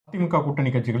திமுக கூட்டணி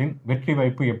கட்சிகளின் வெற்றி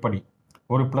வாய்ப்பு எப்படி?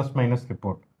 ஒரு பிளஸ் மைனஸ்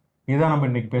ரிப்போர்ட். இதுதான் நம்ம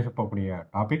இன்னைக்கு பேச போகக்கூடிய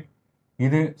டாபிக்.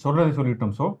 இது சொல்றதை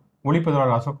சொல்லிட்டோம்.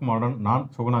 ஒளிப்பதிவாளர் அசோக்குமாருடன் நான்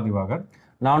சுகுணா திவாகர்.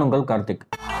 நான் உங்கள் கார்த்திக்.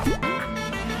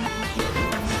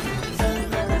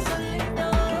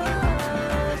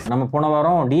 நம்ம போன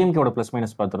வாரம் டிஎம்கேவோட ப்ளஸ்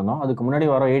மைனஸ் பார்த்துருந்தோம். அதுக்கு முன்னாடி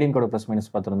வாரம் ஏடிஎம்கேவோட ப்ளஸ்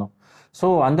மைனஸ் பார்த்துருந்தோம். ஸோ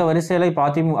அந்த வரிசையில் இப்போ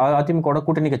அதிமுகவோட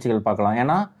கூட்டணி கட்சிகள் பார்க்கலாம்.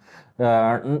 ஏன்னா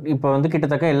இப்போ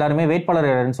கிட்டத்தட்ட எல்லாருமே வேட்பாளர்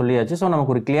யாருன்னு சொல்லியாச்சு. ஸோ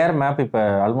நமக்கு ஒரு கிளியர் மேப் இப்போ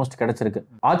ஆல்மோஸ்ட் கிடைச்சிருக்கு.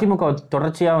 அதிமுக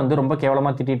தொடர்ச்சியாக ரொம்ப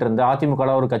கேவலமாக திட்டிட்டு இருந்து அதிமுக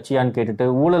ஒரு கட்சியான்னு கேட்டுட்டு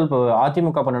ஊழல்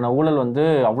அதிமுக பண்ணின ஊழல்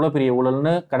அவ்வளோ பெரிய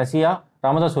ஊழல்னு கடைசியாக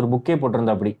ராமதாஸ் ஒரு புக்கே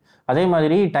போட்டிருந்தா. அப்படி அதே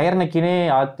மாதிரி டயர் நக்கினே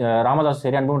ராமதாஸ்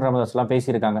சரி அன்புமணி ராமதாஸ்லாம்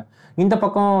பேசியிருக்காங்க. இந்த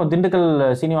பக்கம் திண்டுக்கல்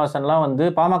சீனிவாசன்லாம்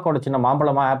பாமகவோட சின்ன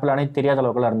மாம்பழமா ஆப்பிள் அனைத்து தெரியாத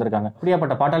அளவுக்குலாம் இருந்திருக்காங்க.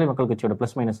 அப்படியாப்பட்ட பாட்டாளி மக்கள் கட்சியோட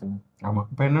பிளஸ் மைனஸ் என்ன? ஆமாம்,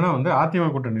 இப்போ என்னன்னா அதிமுக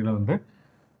கூட்டணியில்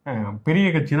பெரிய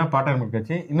கட்சினா பாட்டாளி மக்கள்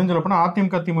கட்சி. இன்னும் சொல்ல போனால்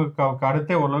திமுகவுக்கு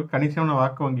அடுத்தே ஓரளவுக்கு கணிசமான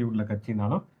வாக்கு வங்கி உள்ள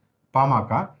கட்சினாலும்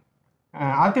பாமக.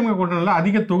 அதிமுக கூட்டணியில்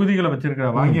அதிக தொகுதிகளை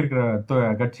வாங்கியிருக்கிற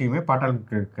கட்சியுமே பாட்டாளி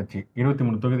மக்கள் கட்சி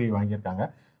 23 தொகுதியை வாங்கியிருக்காங்க.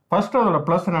 ஃபர்ஸ்ட் அதோட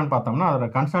ப்ளஸ் என்னன்னு பார்த்தோம்னா அதோட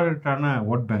கன்சாலிடேட்டான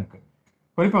ஓட் பேங்க்.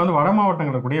 குறிப்பாக வட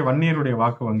மாவட்டங்களில் கூடிய வன்னியருடைய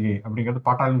வாக்கு வங்கி அப்படிங்கிறது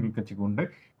பாட்டாளி மக்கள் கட்சிக்கு உண்டு.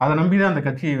 அதை நம்பி தான் அந்த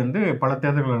கட்சி பல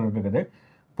தேர்தல்கள் இருக்குது.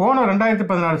 போன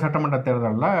 2016 சட்டமன்ற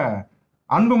தேர்தலில்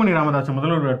அன்புமணி ராமதாஸ்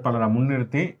முதல்வர் வேட்பாளரை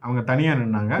முன்னிறுத்தி அவங்க தனியாக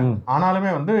நின்னாங்க. ஆனாலுமே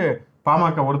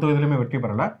பாமக ஒரு தொகுதியிலுமே வெற்றி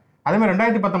பெறலை. அதே மாதிரி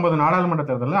 2019 நாடாளுமன்ற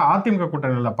தேர்தலில் அதிமுக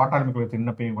கூட்டணியில் பாட்டாளி மக்கள் கட்சி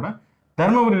இன்னப்பையும் கூட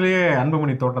தருமபுரியிலேயே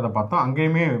அன்புமணி தோற்றதை பார்த்தோம்.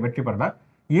 அங்கேயுமே வெற்றி பெறலை.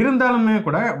 இருந்தாலுமே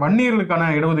கூட வன்னியர்களுக்கான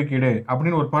இடஒதுக்கீடு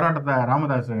அப்படின்னு ஒரு போராட்டத்தை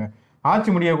ராமதாஸ் ஆட்சி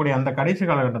முடியக்கூடிய அந்த கடைசி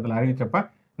காலகட்டத்தில் அறிவிச்சப்ப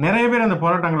நிறைய பேர் அந்த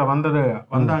போராட்டங்களை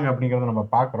வந்தாங்க அப்படிங்கிறத நம்ம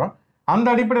பார்க்குறோம். அந்த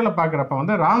அடிப்படையில்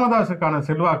பார்க்குறப்ப ராமதாஸுக்கான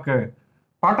செல்வாக்கு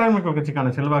பாட்டாளி மக்கள்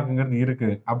கட்சிக்கான செல்வாக்குங்கிறது இருக்கு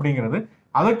அப்படிங்கிறது,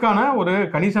 அதுக்கான ஒரு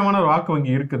கணிசமான ஒரு வாக்கு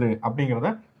வங்கி இருக்குது அப்படிங்கிறத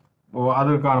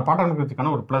அதுக்கான பாட்டாளி மக்கள்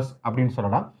கட்சிக்கான ஒரு ப்ளஸ் அப்படின்னு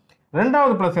சொல்லலாம்.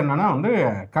 ரெண்டாவது ப்ளஸ் என்னன்னா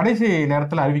கடைசி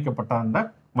நேரத்தில் அறிவிக்கப்பட்ட அந்த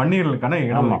வன்னியர்களுக்கான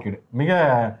இடஒதுக்கீடு மிக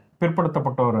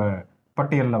பிற்படுத்தப்பட்ட ஒரு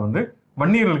பட்டியலில்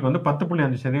வன்னியர்களுக்கு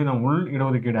 10.5% உள்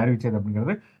இடஒதுக்கீடு அறிவிச்சது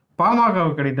அப்படிங்கிறது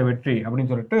பாமகவுக்கு கிடைத்த வெற்றி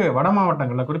அப்படின்னு சொல்லிட்டு வட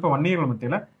மாவட்டங்களில் குறிப்பாக வன்னியர்கள்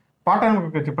மத்தியில் பாட்டாளி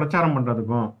மக்கள் கட்சி பிரச்சாரம்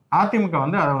பண்ணுறதுக்கும் அதிமுக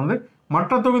அதை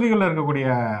மற்ற தொகுதிகளில் இருக்கக்கூடிய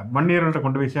வன்னியர்கள்ட்ட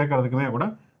கொண்டு போய் சேர்க்கறதுக்குமே கூட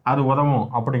அது உதவும்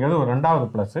அப்படிங்கிறது ஒரு ரெண்டாவது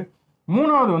ப்ளஸ்.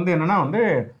 மூணாவது என்னன்னா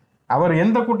அவர்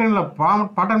எந்த கூட்டணியில்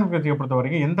பாட்டாளி மக்கள் கட்சியை பொறுத்த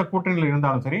வரைக்கும் எந்த கூட்டணியில்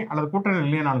இருந்தாலும் சரி அல்லது கூட்டணியில்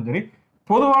இல்லைனாலும் சரி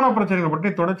பொதுவான பிரச்சனைகளை பற்றி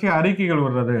தொடர்ச்சியாக அறிக்கைகள்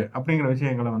வருது அப்படிங்கிற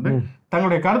விஷயங்களை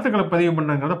தங்களுடைய கருத்துக்களை பதிவு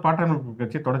பண்ணுறத பாட்டாளி மக்கள்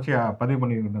கட்சி தொடர்ச்சியாக பதிவு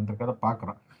பண்ணியிருக்கிறத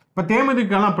பார்க்குறோம். இப்போ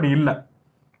தேமுதிகலாம் அப்படி இல்லை.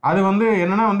 அது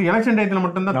என்னன்னா எலெக்ஷன் டயத்தில்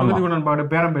மட்டும்தான் தொகுதி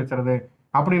உடன்பாடு பேரம் பேசுறது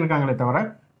அப்படின்னு இருக்காங்களே தவிர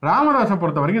ராமதாஸை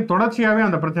பொறுத்த வரைக்கும் தொடர்ச்சியாகவே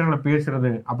அந்த பிரச்சனைகளை பேசுறது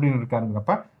அப்படின்னு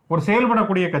இருக்காருங்கிறப்ப ஒரு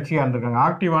செயல்படக்கூடிய கட்சியாக இருந்திருக்காங்க,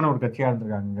 ஆக்டிவான ஒரு கட்சியாக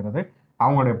இருந்திருக்காங்கிறது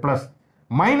அவங்களுடைய ப்ளஸ்.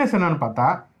 மைனஸ் என்னன்னு பார்த்தா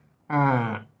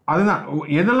அதுதான்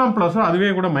எதெல்லாம் ப்ளஸோ அதுவே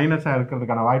கூட மைனஸாக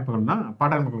இருக்கிறதுக்கான வாய்ப்புகள் தான்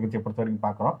பாட்டாளி மக்கள் கட்சியை பொறுத்த வரைக்கும்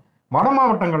பார்க்குறோம். வட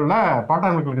மாவட்டங்களில்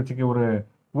பாட்டாளி மக்கள் கட்சிக்கு ஒரு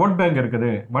ஓட் பேங்க்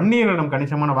இருக்குது, வன்னியரிடம்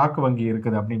கணிசமான வாக்கு வங்கி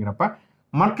இருக்குது அப்படிங்கிறப்ப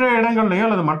மற்ற இடங்கள்லையோ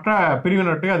அல்லது மற்ற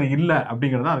பிரிவினர்கிட்டையோ அது இல்லை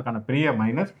அப்படிங்கிறது தான் அதுக்கான பெரிய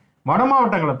மைனஸ். வட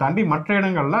மாவட்டங்களை தாண்டி மற்ற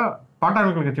இடங்களில் பாட்டாளி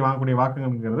மக்கள் கட்சி வாங்கக்கூடிய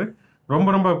வாக்குங்கிறது ரொம்ப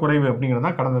ரொம்ப குறைவு அப்படிங்கிறது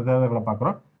தான் கடந்த தேர்தல்களை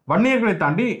பார்க்குறோம். வன்னியர்களை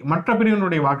தாண்டி மற்ற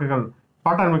பிரிவினருடைய வாக்குகள்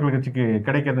பாட்டாளி மக்கள் கட்சிக்கு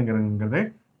கிடைக்கிறதுங்கிறது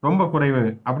ரொம்ப குறைவு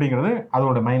அப்படிங்கிறது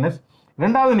அதோட மைனஸ்.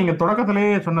 ரெண்டாவது, நீங்கள்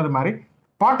தொடக்கத்திலேயே சொன்னது மாதிரி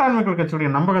பாட்டாளி மக்கள் கட்சியுடைய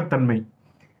நம்பகத்தன்மை.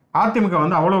 அதிமுக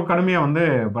அவ்வளவு கடுமையாக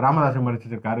ராமதாஸ்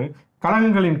விமர்சிச்சிருக்காரு.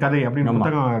 கழகங்களின் கதை அப்படின்னு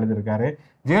புத்தகம் எழுதியிருக்காரு.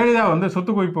 ஜெயலலிதா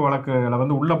சொத்து குவிப்பு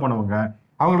வழக்குல உள்ள போனவங்க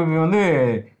அவங்களுக்கு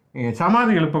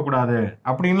சமாதி எழுப்பக்கூடாது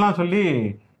அப்படின்லாம் சொல்லி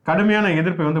கடுமையான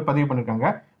எதிர்ப்பை பதிவு பண்ணியிருக்காங்க.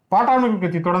 பாட்டாளி மக்கள்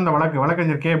கட்சி தொடர்ந்த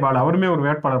வழக்கறிஞர் கே பாலு அவருமே ஒரு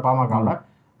வேட்பாளர் பாமகவில்.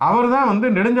 அவர் தான்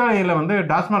நெடுஞ்சாலையில்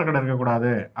டாஸ்மாக் கடை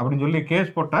இருக்கக்கூடாது அப்படின்னு சொல்லி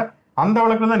கேஸ் போட்ட அந்த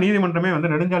வழக்கில் தான் நீதிமன்றமே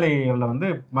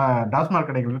நெடுஞ்சாலைகளில் டாஸ்மாக்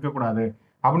கடைகள் இருக்கக்கூடாது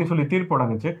அப்படின்னு சொல்லி தீர்ப்பு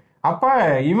வழங்குச்சு. அப்போ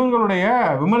இவங்களுடைய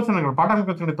விமர்சனங்கள் பாட்டாளி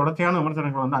கட்சியுடைய தொடர்ச்சியான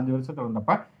விமர்சனங்கள் 5 வருஷத்துல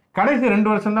இருந்தப்ப கடைசி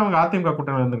 2 வருஷம் தான் அவங்க அதிமுக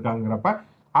கூட்டணியில் இருந்திருக்காங்கிறப்ப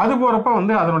அது போகிறப்ப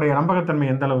அதனுடைய நம்பகத்தன்மை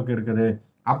எந்த அளவுக்கு இருக்குது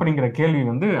அப்படிங்கிற கேள்வி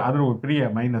அது ஒரு பெரிய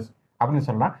மைனஸ் அப்படின்னு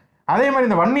சொல்லலாம். அதே மாதிரி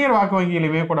இந்த வன்னியர் வாக்கு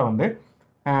வங்கியிலுமே கூட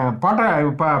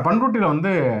பண்ருட்டியில்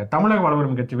தமிழக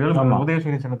வாழ்வுரிமை கட்சி வேலுமணி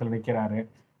உதயசூரிய சின்னத்தில் நிற்கிறாரு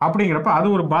அப்படிங்கிறப்ப அது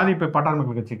ஒரு பாதிப்பை பாட்டாளி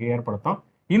மக்கள் கட்சிக்கு ஏற்படுத்தும்.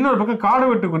 இன்னொரு பக்கம் காடு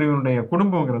வெட்டுக்குருவினுடைய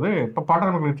குடும்பங்கிறது இப்போ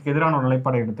பாட்டாளி மக்கள் கட்சிக்கு எதிரான ஒரு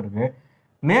நிலைப்பாடை எடுத்திருக்கு.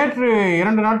 நேற்று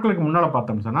 2 நாட்களுக்கு முன்னால்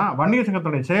பார்த்தோம்னு சொன்னால் வன்னியர்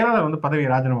சங்கத்துடைய செயலாளர் பதவியை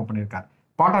ராஜினாமா பண்ணியிருக்காரு.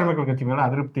 பாட்டாளி மக்கள் கட்சி மேலே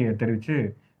அதிருப்தியை தெரிவித்து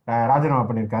ராஜினாமா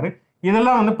பண்ணியிருக்காரு.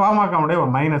 இதெல்லாம் பாமகவுடைய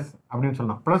ஒரு மைனஸ் அப்படின்னு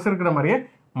சொல்லலாம். ப்ளஸ் இருக்கிற மாதிரியே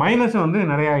மைனஸ் வந்து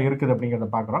நிறைய இருக்குது அப்படிங்கிறத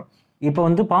பார்க்குறோம். இப்போ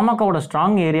வந்து பாமகவோட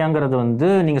ஸ்ட்ராங் ஏரியாங்கிறது வந்து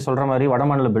நீங்க சொல்ற மாதிரி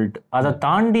வடமாநில பெல்ட், அதை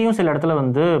தாண்டியும் சில இடத்துல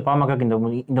வந்து பாமகக்கு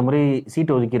இந்த முறை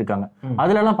சீட்டு ஒதுக்கி இருக்காங்க.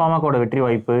 அதுல எல்லாம் பாமகவோட வெற்றி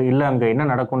வாய்ப்பு இல்ல, அங்க என்ன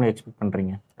நடக்கும்னு எக்ஸ்பெக்ட்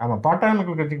பண்றீங்க? ஆமா, பாட்டாளி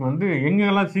மக்கள் கட்சிக்கு வந்து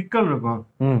எங்கெல்லாம் சிக்கல் இருக்கும்,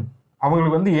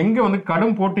 அவங்களுக்கு வந்து எங்க வந்து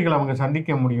கடும் போட்டிகளை அவங்க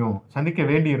சந்திக்க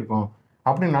வேண்டி இருக்கும்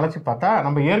அப்படின்னு நினைச்சு பார்த்தா,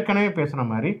 நம்ம ஏற்கனவே பேசுன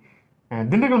மாதிரி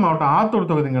திண்டுக்கல் மாவட்டம்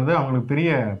ஆத்தூர் தொகுதிங்கிறது அவங்களுக்கு பெரிய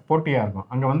போட்டியா இருக்கும்.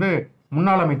 அங்க வந்து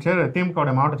முன்னாள் அமைச்சர்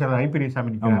திமுக மாவட்ட செயலர் ஐபிடி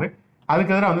சாமி நிற்கிறாரு.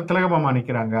 அதுக்கு எதிராக வந்து திலகபாமா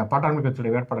நிற்கிறாங்க பாட்டாளி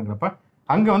கட்சியுடைய வேட்பாளருங்கிறப்ப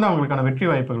அங்க வந்து அவங்களுக்கான வெற்றி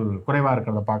வாய்ப்புகள் குறைவா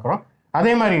இருக்கிறத பாக்குறோம்.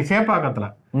 அதே மாதிரி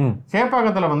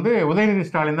சேப்பாக்கத்துல வந்து உதயநிதி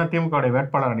ஸ்டாலின் தான் திமுக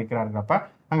வேட்பாளர் நிற்கிறாருங்கிறப்ப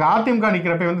அங்க அதிமுக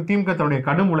நிற்கிறப்ப வந்து திமுக தன்னுடைய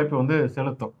கடும் உழைப்பு வந்து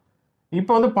செலுத்தும்.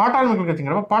 இப்போ வந்து பாட்டாளி மக்கள்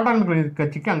கட்சிங்கிறப்ப பாட்டாளி மக்கள்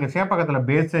கட்சிக்கு அங்க சேப்பாக்கத்துல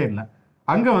பேஸே இல்லை.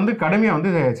 அங்க வந்து கடுமையா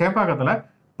வந்து சேப்பாக்கத்துல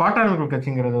பாட்டாளி மக்கள்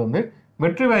கட்சிங்கிறது வந்து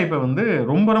வெற்றி வாய்ப்பை வந்து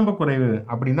ரொம்ப ரொம்ப குறைவு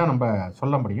அப்படின்னு தான் நம்ம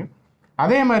சொல்ல முடியும்.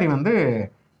 அதே மாதிரி வந்து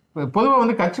பொதுவாக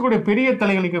வந்து கட்சிக்குடைய பெரிய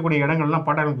தலைகள் நிற்கக்கூடிய இடங்கள்லாம்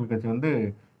பாட்டாளி மக்கள் கட்சி வந்து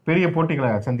பெரிய போட்டிகளை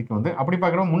சந்திக்கும். வந்து அப்படி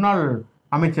பார்க்குறோம், முன்னாள்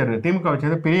அமைச்சர் திமுக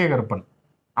சேர்ந்த பெரிய கருப்பன்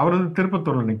அவர் வந்து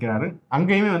திருப்பத்தூரில் நிற்கிறாரு.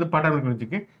 அங்கேயுமே வந்து பாட்டாளி மக்கள்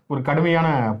கட்சிக்கு ஒரு கடுமையான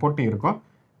போட்டி இருக்கும்.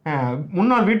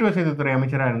 முன்னாள் வீட்டு வசதித்துறை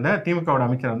அமைச்சராக இருந்த திமுகவோட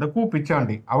அமைச்சராக இருந்த கு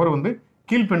பிச்சாண்டி அவர் வந்து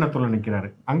கீழ்பெண்ணத்தூரில் நிற்கிறாரு.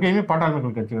 அங்கேயுமே பாட்டாளி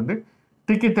மக்கள் கட்சி வந்து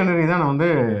திக்கி திணறி தான் வந்து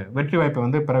வெற்றி வாய்ப்பை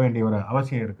வந்து பெற வேண்டிய ஒரு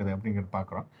அவசியம் இருக்குது அப்படிங்கிறது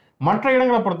பார்க்குறோம். மற்ற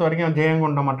இடங்களை பொறுத்த வரைக்கும்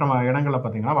ஜெயங்கொண்டம் மற்ற இடங்களில்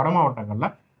பார்த்தீங்கன்னா வட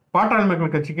மாவட்டங்களில் பாட்டாளி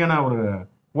மக்கள் கட்சிக்கான ஒரு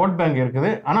ஓட் பேங்க் இருக்குது.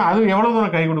 ஆனால் அது எவ்வளோ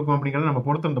தூரம் கை கொடுக்கும் அப்படிங்கிறத நம்ம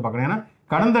பொறுத்திருந்து பார்க்கணும். ஏன்னா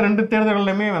கடந்த 2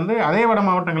 தேர்தல்களுமே வந்து அதே வட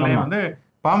மாவட்டங்கள்லேயும் வந்து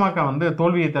பாமக வந்து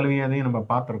தோல்வியை தழுவியதையும் நம்ம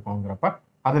பார்த்துருக்கோங்கிறப்ப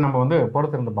அது நம்ம வந்து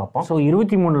பொறுத்திருந்து பார்ப்போம். ஸோ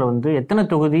 23 வந்து எத்தனை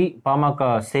தொகுதி பாமக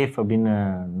சேஃப் அப்படின்னு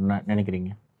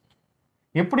நினைக்கிறீங்க?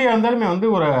 எப்படியா இருந்தாலுமே வந்து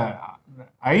ஒரு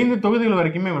 5 தொகுதிகள்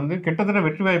வரைக்குமே வந்து கிட்டத்தட்ட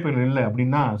வெற்றி வாய்ப்புகள் இல்லை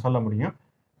அப்படின்னு தான் சொல்ல முடியும்.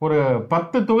 ஒரு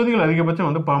 10 தொகுதிகள் அதிகபட்சம்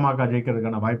வந்து பாமக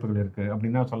ஜெயிக்கிறதுக்கான வாய்ப்புகள் இருக்கு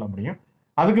அப்படின்னு தான் சொல்ல முடியும்.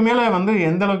 அதுக்கு மேல வந்து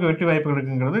எந்த அளவுக்கு வெற்றி வாய்ப்புகள்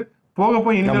இருக்குங்கிறது போக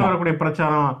போய் இனிமேல் வரக்கூடிய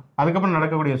பிரச்சாரம், அதுக்கப்புறம்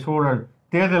நடக்கக்கூடிய சூழல்,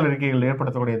 தேர்தல் அறிக்கைகள்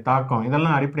ஏற்படுத்தக்கூடிய தாக்கம்,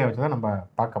 இதெல்லாம் அடிப்படையாக வச்சுதான் நம்ம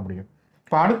பார்க்க முடியும்.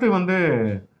 இப்போ அடுத்து வந்து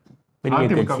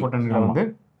அதிமுக கூட்டணியில் வந்து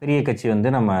பெரிய கட்சி வந்து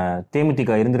நம்ம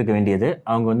தேமுதிக இருந்திருக்க வேண்டியது.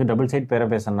 அவங்க வந்து டபுள் சைட் பேர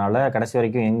பேசுறதுனால கடைசி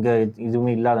வரைக்கும் எங்க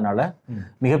இதுவுமே இல்லாதனால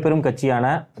மிக பெரும் கட்சியான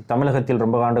தமிழகத்தில்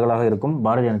ரொம்ப ஆண்டுகளாக இருக்கும்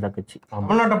பாரதிய ஜனதா கட்சி.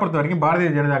 தமிழ்நாட்டை பொறுத்த வரைக்கும்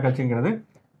பாரதிய ஜனதா கட்சிங்கிறது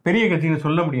பெரிய கட்சின்னு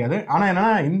சொல்ல முடியாது. ஆனா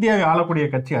என்னன்னா இந்தியாவை ஆளக்கூடிய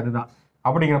கட்சி அதுதான்.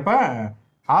 அப்படிங்கிறப்ப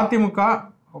அதிமுக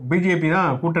பிஜேபி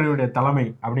தான் கூட்டணியுடைய தலைமை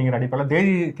அப்படிங்கிற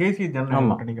அடிப்படையில் தேசிய ஜனநாயக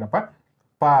கூட்டணிங்கிறப்ப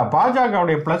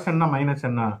பாஜகவுடைய பிளஸ் என்ன மைனஸ்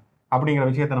என்ன அப்படிங்கிற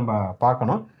விஷயத்த நம்ம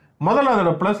பார்க்கணும். முதல்ல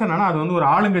அதோட பிளஸ் என்னன்னா அது வந்து ஒரு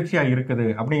ஆளுங்கட்சியா இருக்குது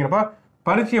அப்படிங்கிறப்ப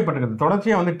பரிச்சயப்பட்டிருக்குது.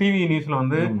 தொடர்ச்சியா வந்து டிவி நியூஸ்ல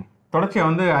வந்து தொடர்ச்சியா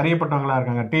வந்து அறியப்பட்டவங்களா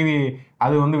இருக்காங்க. டிவி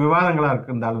அது வந்து விவாதங்களா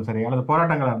இருந்தாலும் சரி, அல்லது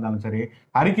போராட்டங்களா இருந்தாலும் சரி,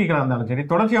 அறிக்கைகளா இருந்தாலும் சரி,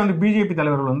 தொடர்ச்சியா வந்து பிஜேபி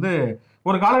தலைவர்கள் வந்து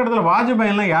ஒரு காலகட்டத்தில்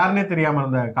வாஜ்பாய் எல்லாம் யாருன்னே தெரியாம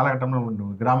இருந்த காலகட்டம்னு உண்டு.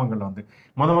 கிராமங்கள்ல வந்து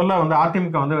முதல்ல வந்து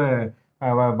அதிமுக வந்து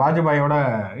வாஜ்பாயோட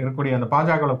இருக்கக்கூடிய அந்த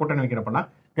பாஜகவில் கூட்டணி வைக்கிறப்பன்னா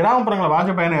கிராமப்புறங்களில்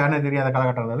வாஜ்பாயின்னு யாருன்னே தெரியாத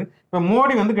காலகட்டம் இருந்தது. இப்போ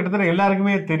மோடி வந்து கிட்டத்தட்ட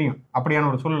எல்லாருக்குமே தெரியும். அப்படியான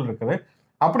ஒரு சூழல் இருக்குது.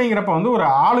 அப்படிங்கிறப்ப வந்து ஒரு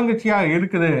ஆளுங்கட்சியா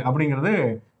இருக்குது அப்படிங்கிறது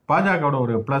பாஜகவோட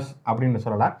ஒரு பிளஸ் அப்படின்னு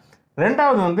சொல்லலாம்.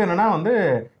 ரெண்டாவது வந்து என்னன்னா வந்து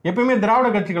எப்பயுமே திராவிட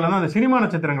கட்சிகள் வந்து அந்த சினிமா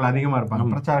நட்சத்திரங்கள் அதிகமா இருப்பாங்க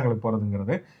பிரச்சாரங்களுக்கு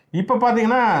போறதுங்கிறது. இப்ப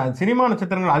பாத்தீங்கன்னா சினிமா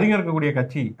நட்சத்திரங்கள் அதிகம் இருக்கக்கூடிய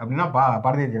கட்சி அப்படின்னா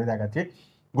பாரதிய ஜனதா கட்சி.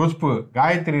 குஷ்பு,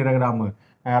 காயத்ரி ரகுராமு,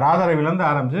 ராதாரவிலேருந்து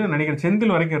ஆரம்பிச்சு நடிகர்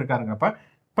செந்தில் வரைக்கும் இருக்காருங்கப்ப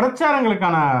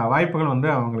பிரச்சாரங்களுக்கான வாய்ப்புகள் வந்து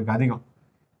அவங்களுக்கு அதிகம்.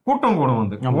 கூட்டம் கூடும்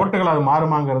வந்து ஓட்டுகள் அது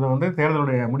மாறுமாங்கிறது வந்து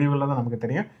தேர்தலுடைய முடிவுல தான் நமக்கு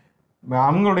தெரியும்.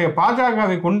 அவங்களுடைய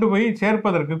பாஜகவை கொண்டு போய்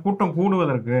சேர்ப்பதற்கு, கூட்டம்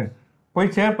கூடுவதற்கு,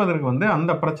 போய் சேர்ப்பதற்கு வந்து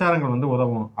அந்த பிரச்சாரங்கள் வந்து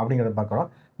உதவும் அப்படிங்கிறத பார்க்குறோம்.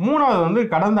 மூணாவது வந்து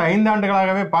கடந்த 5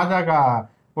 ஆண்டுகளாகவே பாஜக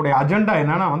உடைய அஜெண்டா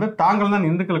என்னன்னா வந்து தாங்கள் தான்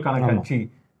இந்துக்களுக்கான கட்சி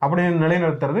அப்படின்னு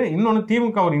நிலைநிறுத்துறது. இன்னொன்று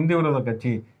திமுக ஒரு இந்து விரோத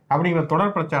கட்சி அப்படிங்கிற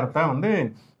தொடர் பிரச்சாரத்தை வந்து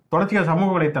தொடர்ச்சியாக சமூக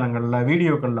வலைத்தளங்கள்ல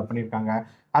வீடியோக்கள்ல பண்ணியிருக்காங்க.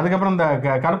 அதுக்கப்புறம் இந்த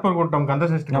கருப்பர் கூட்டம்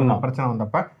கந்தசஷ்டி பிரச்சனை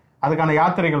வந்தப்ப அதுக்கான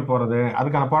யாத்திரைகள் போறது,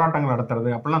 அதுக்கான போராட்டங்கள் நடத்துறது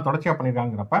அப்படிலாம் தொடர்ச்சியா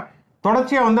பண்ணியிருக்காங்கிறப்ப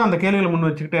தொடர்ச்சியா வந்து அந்த கேள்விகளை முன்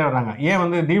வச்சுக்கிட்டே வர்றாங்க. ஏன்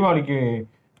வந்து தீபாவளிக்கு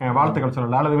வாழ்த்துக்கள்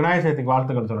சொல்லலை, அல்லது விநாயகர் சதுர்த்திக்கு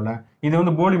வாழ்த்துக்கள் சொல்லலை, இது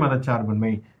வந்து போலி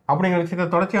மதச்சார்பின்மை அப்படிங்கிற விஷயத்தை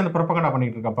தொடர்ச்சியா அந்த புரப்பகண்டா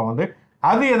பண்ணிட்டு இருக்கப்ப வந்து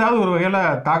அது ஏதாவது ஒரு வகையில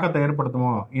தாக்கத்தை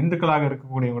ஏற்படுத்துமோ, இந்துக்களாக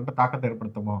இருக்கக்கூடியவங்கள்ட்ட தாக்கத்தை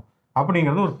ஏற்படுத்துமோ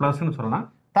அப்படிங்கிறது ஒரு பிளஸ்ன்னு சொல்லலாம்.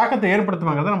 தாக்கத்தை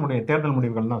ஏற்படுத்துமாங்கிறத நம்முடைய தேர்தல்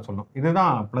முடிவுகள் தான் சொல்லும்.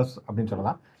 இதுதான் பிளஸ் அப்படின்னு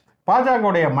சொல்லலாம்.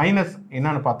 பாஜகவுடைய மைனஸ்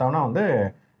என்னன்னு பார்த்தோம்னா வந்து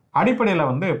அடிப்படையில்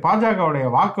வந்து பாஜகவுடைய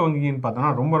வாக்கு வங்கின்னு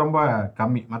பார்த்தோம்னா ரொம்ப ரொம்ப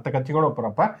கம்மி. மற்ற கட்சிகளோட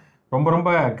போகிறப்ப ரொம்ப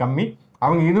ரொம்ப கம்மி.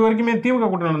 அவங்க இது வரைக்குமே திமுக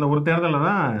கூட்டணியில் இருந்த ஒரு தேர்தலில்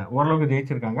தான் ஓரளவுக்கு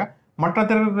ஜெயிச்சிருக்காங்க. மற்ற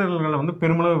தேர்தல்களில் வந்து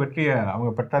பெருமளவு வெற்றியை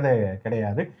அவங்க பெற்றதே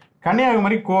கிடையாது.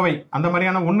 கன்னியாகுமரி, கோவை அந்த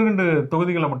மாதிரியான 1-2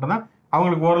 தொகுதிகளை மட்டும்தான்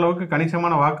அவங்களுக்கு ஓரளவுக்கு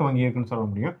கணிசமான வாக்கு வங்கி இருக்குன்னு சொல்ல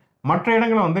முடியும். மற்ற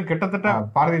இடங்களை வந்து கிட்டத்தட்ட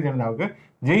பாரதிய ஜனதாவுக்கு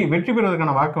வெற்றி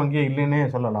பெறுவதற்கான வாக்கு வங்கியே இல்லைன்னே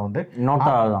சொல்லலாம். வந்து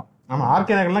நோட்டா தான். ஆமா,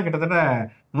 ஆர்கே நகர்லாம் கிட்டத்தட்ட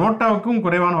நோட்டாவுக்கும்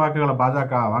குறைவான வாக்குகளை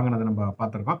பாஜக வாங்கினதை நம்ம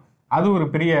பார்த்துருக்கோம். அது ஒரு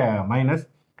பெரிய மைனஸ்.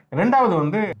 ரெண்டாவது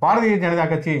வந்து பாரதிய ஜனதா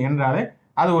கட்சி என்றாலே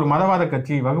அது ஒரு மதவாத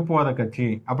கட்சி, வகுப்புவாத கட்சி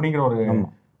அப்படிங்கிற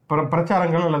ஒரு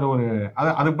பிரச்சாரங்கள் அல்லது ஒரு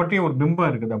அது பற்றிய ஒரு பிம்பம்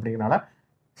இருக்குது. அப்படிங்கிறனால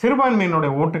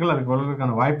சிறுபான்மையினுடைய ஓட்டுகள் அதுக்கு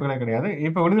வருவதற்கான வாய்ப்புகளே கிடையாது.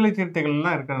 இப்போ விடுதலை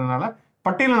சிறுத்தைகள்லாம் இருக்கிறதுனால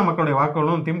பட்டியலின மக்களுடைய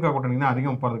வாக்குகளும் திமுக கூட்டணி தான்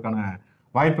அதிகம் போகிறதுக்கான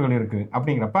வாய்ப்புகள் இருக்குது.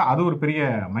 அப்படிங்கிறப்ப அது ஒரு பெரிய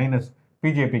மைனஸ்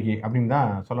பிஜேபிக்கு அப்படின்னு தான்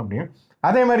சொல்ல முடியும்.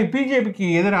 அதே மாதிரி பிஜேபிக்கு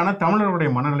எதிரான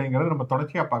தமிழர்களுடைய மனநிலைங்கிறது நம்ம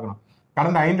தொடர்ச்சியாக பார்க்கணும்.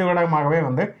 கடந்த 5 வருடமாகவே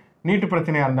வந்து நீட்டு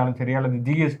பிரச்சனையாக இருந்தாலும் சரி, அல்லது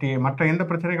ஜிஎஸ்டி மற்ற எந்த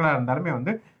பிரச்சனைகளாக இருந்தாலுமே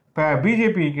வந்து இப்போ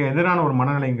பிஜேபிக்கு எதிரான ஒரு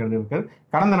மனநிலைங்கிறது இருக்குது.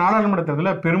 கடந்த நாடாளுமன்ற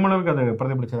தேர்தலில் பெருமளவுக்கு அது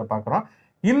பிரதிபலிச்சதை பார்க்குறோம்.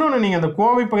 இன்னொன்று நீங்கள் அந்த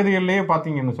கோவை பகுதிகளிலேயே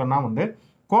பார்த்தீங்கன்னு சொன்னால் வந்து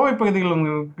கோவை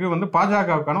பகுதிகளுக்கு வந்து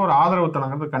பாஜகவுக்கான ஒரு ஆதரவு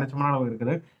தனங்கிறது கணிசமான அளவு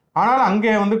இருக்குது. ஆனால்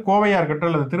அங்கே வந்து கோவையாக இருக்கட்டும்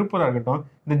அல்லது திருப்பூராக இருக்கட்டும்,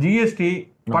 இந்த ஜிஎஸ்டி,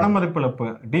 பணமதிப்பிழப்பு,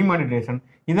 டிமானிட்டேஷன்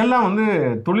இதெல்லாம் வந்து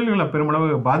தொழில்களை பெருமளவு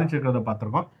பாதிச்சிருக்கிறத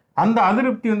பார்த்துருக்கோம். அந்த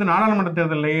அதிருப்தி வந்து நாடாளுமன்ற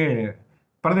தேர்தலிலேயே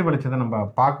பிரதிபலிச்சதை நம்ம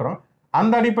பார்க்குறோம்.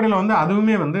 அந்த அடிப்படையில் வந்து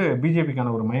அதுவுமே வந்து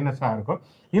பிஜேபிக்கான ஒரு மைனஸாக இருக்கும்.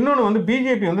 இன்னொன்று வந்து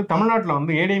பிஜேபி வந்து தமிழ்நாட்டில்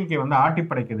வந்து ஏடிஎம்கே வந்து ஆட்டி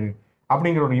படைக்குது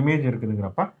அப்படிங்கிற ஒரு இமேஜ்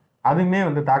இருக்குதுங்கிறப்ப அதுவுமே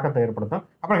வந்து தாக்கத்தை ஏற்படுத்தும்.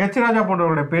 அப்புறம் ஹெச் ராஜா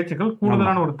போன்றவருடைய பேச்சுக்கள்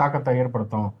கூடுதலான ஒரு தாக்கத்தை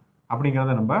ஏற்படுத்தும்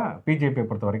அப்படிங்கிறத நம்ம பிஜேபியை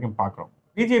பொறுத்த வரைக்கும் பார்க்குறோம்.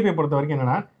 பிஜேபியை பொறுத்த வரைக்கும்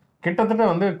என்னன்னா, கிட்டத்தட்ட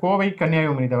வந்து கோவை,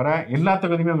 கன்னியாகுமரி தவிர எல்லா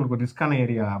தொகுதியுமே உங்களுக்கு ஒரு ரிஸ்கான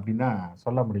ஏரியா அப்படின்னு தான்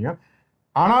சொல்ல முடியும்.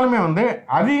 ஆனாலுமே வந்து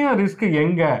அதிக ரிஸ்க்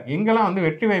எங்கெல்லாம் வந்து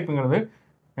வெற்றி வாய்ப்புங்கிறது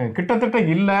கிட்டத்தட்ட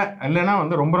இல்லைன்னா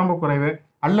வந்து ரொம்ப ரொம்ப குறைவு,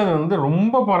 அல்லது வந்து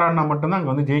ரொம்ப போராடினா மட்டும்தான்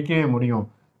அங்கே வந்து ஜெயிக்கவே முடியும்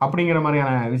அப்படிங்கிற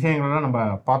மாதிரியான விஷயங்கள்லாம் நம்ம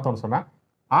பார்த்தோம்னு சொன்னால்,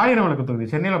 1000 விளக்கு தொகுதி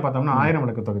சென்னையில் பார்த்தோம்னா 1000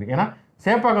 விளக்கு தொகுதி. ஏன்னா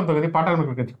சேப்பாக்கம் தொகுதி பாட்டாளி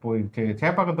மக்கள் கட்சிக்கு போயிடுச்சு.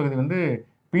 சேப்பாக்கம் தொகுதி வந்து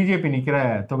பிஜேபி நிற்கிற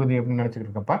தொகுதி அப்படின்னு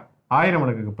நினச்சிக்கிட்டு இருக்கப்ப 1000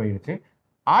 விளக்குக்கு போயிடுச்சு.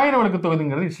 1000 விளக்கு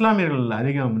தொகுதிங்கிறது இஸ்லாமியர்கள்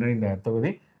அதிகம் நிறைந்த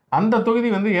தொகுதி. அந்த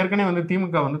தொகுதி வந்து ஏற்கனவே வந்து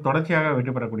திமுக வந்து தொடர்ச்சியாக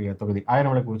வெற்றி பெறக்கூடிய தொகுதி. 1000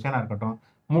 விளக்கு உசேனா இருக்கட்டும்,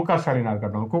 மு.க. ஸ்டாலினா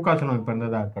இருக்கட்டும், கு.க. செல்வம் இப்போ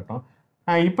இருந்ததாக இருக்கட்டும்.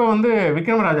 இப்போ வந்து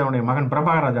விக்ரமராஜாவுடைய மகன்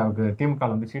பிரபாகர் ராஜாவுக்கு திமுக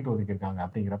வந்து சீட்டு ஒதுக்கியிருக்காங்க.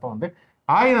 அப்படிங்கிறப்ப வந்து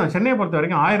 1000 சென்னையை பொறுத்த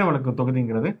வரைக்கும் 1000 விளக்கு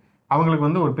தொகுதிங்கிறது அவங்களுக்கு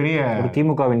வந்து ஒரு பெரிய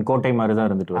திமுகவின் கோட்டை மாதிரி தான்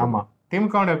இருந்துட்டு. ஆமாம்,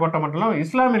 திமுகவுடைய கோட்டை மட்டும் இல்லாமல்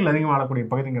இஸ்லாமியர்கள் அதிகம் ஆளக்கூடிய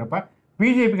பகுதிங்கிறப்ப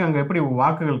பிஜேபிக்கு அங்கே எப்படி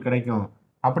வாக்குகள் கிடைக்கும்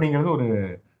அப்படிங்கிறது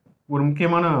ஒரு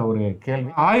முக்கியமான ஒரு கேள்வி.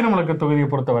 1000 விளக்கு தொகுதியை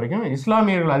பொறுத்த வரைக்கும்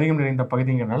இஸ்லாமியர்கள் அதிகம் நிறைந்த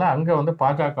பகுதிங்கிறனால அங்கே வந்து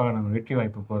பாஜக வெற்றி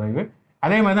வாய்ப்பு குறைவு.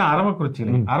 அதே மாதிரி தான்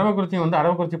அரவக்குறிச்சி வந்து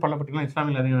அரவக்குறிச்சி பள்ளப்பட்டிலாம்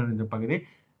இஸ்லாமியர்கள் அதிகம் நிறைந்த பகுதி.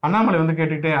 அண்ணாமலை வந்து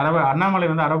கேட்டுக்கிட்டு அண்ணாமலை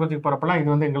வந்து அரவக்குறிச்சிக்கு போகிறப்பெல்லாம் இது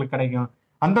வந்து எங்களுக்கு கிடைக்கும்.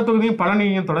 அந்த தொகுதியும்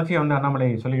பழனியும் தொடர்ச்சியாக வந்து அண்ணாமலை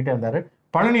சொல்லிக்கிட்டே இருந்தார்.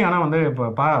 பழனி ஆனால் வந்து இப்போ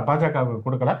பாஜகவுக்கு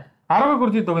கொடுக்கல.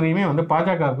 அரவக்குறிச்சி தொகுதியுமே வந்து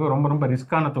பாஜகவுக்கு ரொம்ப ரொம்ப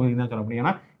ரிஸ்கான தொகுதி தான் சொல்ல முடியும்.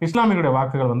 ஏன்னா இஸ்லாமியர்களுடைய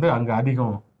வாக்குகள் வந்து அங்கே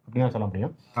அதிகம் அப்படின்னு சொல்ல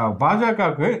முடியும்.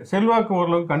 பாஜகவுக்கு செல்வாக்கு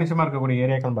ஓரளவுக்கு கணிசமாக இருக்கக்கூடிய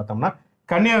ஏரியாக்கள் பார்த்தோம்னா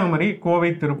கன்னியாகுமரி, கோவை,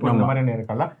 திருப்பூர் இந்த மாதிரியான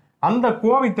ஏரியாக்கள்ல அந்த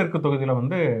கோவை தெற்கு தொகுதியில்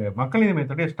வந்து மக்கள் நீதி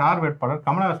மய்யத்துடைய ஸ்டார் வேட்பாளர்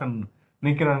கமலஹாசன்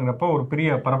நிற்கிறாங்கிறப்போ ஒரு பெரிய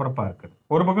பரபரப்பாக இருக்குது.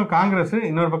 ஒரு பக்கம் காங்கிரஸ்,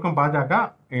 இன்னொரு பக்கம் பாஜக,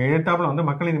 எதிர்த்தாப்புல வந்து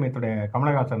மக்கள் நீதி மய்யத்துடைய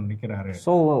கமலஹாசன் நிற்கிறாரு.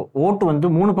 ஸோ ஓட்டு வந்து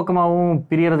 3 பக்கமாகவும்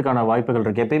பிரியறதுக்கான வாய்ப்புகள்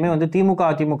இருக்கு. எப்பயுமே வந்து திமுக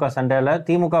அதிமுக சண்டையில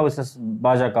திமுக வர்சஸ்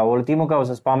பாஜக, திமுக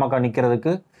வர்சஸ் பாமக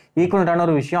நிற்கிறதுக்கு ஈக்குவலண்டான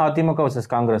ஒரு விஷயம் அதிமுக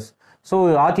வர்சஸ் காங்கிரஸ். ஸோ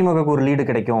அதிமுகவுக்கு ஒரு லீடு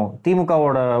கிடைக்கும்.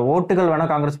 திமுகவோட ஓட்டுகள் வேணா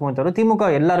காங்கிரஸ் போக தவிர திமுக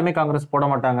எல்லாருமே காங்கிரஸ் போட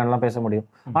மாட்டாங்கலாம் பேச முடியும்.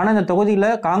 ஆனா இந்த தொகுதியில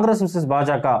காங்கிரஸ் வர்சஸ்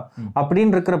பாஜக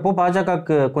அப்படின்னு இருக்கிறப்போ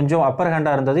பாஜகவுக்கு கொஞ்சம் அப்பர்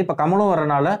ஹேண்டா இருந்தது. இப்ப கமலும்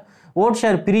வரனால ஓட்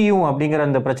ஷேர் பிரியும் அப்படிங்கிற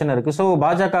அந்த பிரச்சனை இருக்கு. ஸோ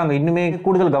பாஜக அங்க இன்னுமே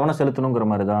கூடுதல் கவனம் செலுத்தணுங்கிற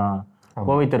மாதிரி தான்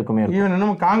கோவை தெற்குமே இருக்கு. ஈவன்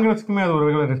இன்னும் காங்கிரஸுக்குமே அது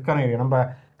ஒரு ரிஸ்கான ஏரியா. நம்ம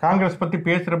காங்கிரஸ் பத்தி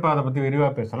பேசுறப்ப அதை பத்தி விரிவா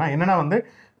பேசலாம். என்னன்னா வந்து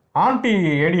ஆன்டி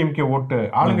ஏடிஎம்கே ஓட்டு,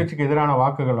 ஆளுங்கட்சிக்கு எதிரான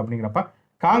வாக்குகள் அப்படிங்கிறப்ப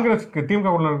காங்கிரஸுக்கு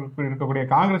திமுக இருக்கக்கூடிய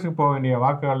காங்கிரஸுக்கு போக வேண்டிய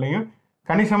வாக்குகள்லையும்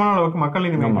கணிசமான அளவுக்கு மக்கள்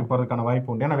நீதி மய்யத்துக்கு போறதுக்கான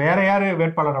வாய்ப்பு உண்டு. ஏன்னா வேற யாரு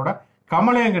வேட்பாளரோட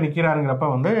கமலே அங்க நிக்கிறாருங்கிறப்ப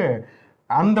வந்து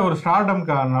அந்த ஒரு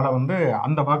ஸ்டார்டம்னால வந்து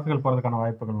அந்த வாக்குகள் போறதுக்கான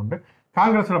வாய்ப்புகள் உண்டு.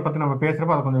 காங்கிரஸை பத்தி நம்ம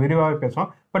பேசுறப்ப அதை கொஞ்சம் விரிவாகவே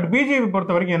பேசுவோம். பட் பிஜேபி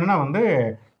பொறுத்த வரைக்கும் என்னன்னா வந்து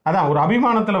அதான் ஒரு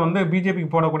அபிமானத்துல வந்து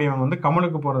பிஜேபிக்கு போடக்கூடியவங்க வந்து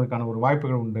கமலுக்கு போறதுக்கான ஒரு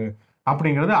வாய்ப்புகள் உண்டு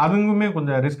அப்படிங்கிறது. அதுவுமே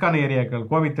கொஞ்சம் ரிஸ்கான ஏரியாக்கள்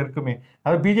கோவை தெற்குமே.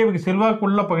 அது பிஜேபிக்கு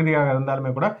செல்வாக்குள்ள பகுதியாக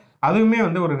இருந்தாலுமே கூட அதுவுமே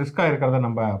வந்து ஒரு ரிஸ்கா இருக்கிறத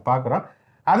நம்ம பார்க்குறோம்.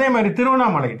 அதே மாதிரி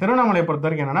திருவண்ணாமலையை பொறுத்த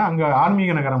வரைக்கும் என்னன்னா அங்கே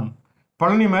ஆன்மீக நகரம்,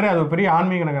 பழனி மாதிரி அது பெரிய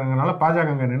ஆன்மீக நகரங்களால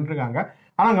பாஜக அங்கே நின்றுருக்காங்க.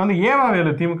 ஆனால் அங்கே வந்து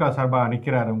ஏவாவேலு திமுக சார்பாக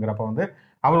நிற்கிறாருங்கிறப்ப வந்து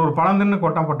அவர் ஒரு பழந்தின்னு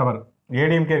கொட்டம் போட்டவர்,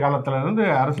 ஏடிஎம்கே காலத்துல இருந்து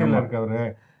அரசியலில் இருக்கவர்.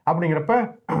 அப்படிங்கிறப்ப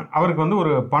அவருக்கு வந்து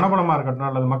ஒரு பணபலமாக இருக்கட்டும்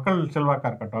அல்லது மக்கள்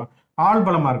செல்வாக்காக இருக்கட்டும், ஆள்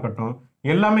பலமாக இருக்கட்டும்,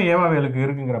 எல்லாமே ஏவாவேலுக்கு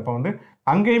இருக்குங்கிறப்ப வந்து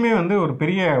அங்கேயுமே வந்து ஒரு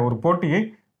பெரிய ஒரு போட்டியை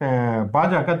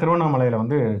பாஜக திருவண்ணாமலையில்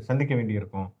வந்து சந்திக்க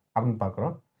வேண்டியிருக்கும் அப்படின்னு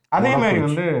பார்க்குறோம். அதே மாதிரி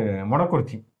வந்து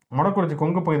மொடக்குறிச்சி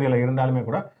கொங்கு பகுதியில் இருந்தாலுமே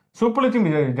கூட சுப்புலட்சுமி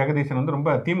ஜெகதீசன் வந்து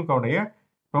ரொம்ப திமுகவுடைய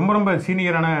ரொம்ப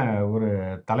சீனியரான ஒரு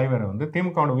தலைவரை வந்து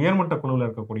திமுகவோட உயர்மட்ட குழுவில்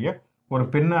இருக்கக்கூடிய ஒரு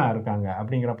பெண்ணா இருக்காங்க.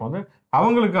 அப்படிங்கிறப்ப வந்து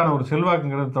அவங்களுக்கான ஒரு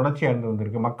செல்வாக்குங்கிறது தொடர்ச்சியாக இருந்து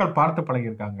வந்திருக்கு. மக்கள் பார்த்து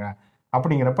பழகியிருக்காங்க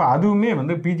அப்படிங்கிறப்ப அதுவுமே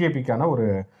வந்து பிஜேபிக்கான ஒரு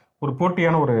ஒரு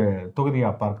போட்டியான ஒரு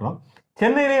தொகுதியாக பார்க்கலாம்.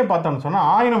 சென்னையிலேயே பார்த்தோம்னு சொன்னால்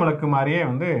 1000 விளக்கு மாதிரியே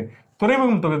வந்து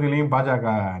துறைமுகம் தொகுதியிலையும்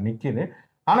பாஜக நிற்கிது.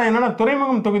 ஆனால் என்னன்னா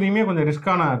துறைமுகம் தொகுதியுமே கொஞ்சம்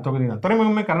ரிஸ்கான தொகுதி தான்.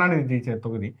 துறைமுகமே கருணாநிதி ஜெயிச்ச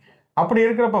தொகுதி. அப்படி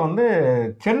இருக்கிறப்ப வந்து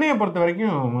சென்னையை பொறுத்த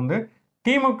வரைக்கும் வந்து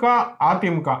திமுக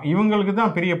அதிமுக இவங்களுக்கு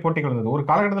தான் பெரிய போட்டிகள் இருந்தது. ஒரு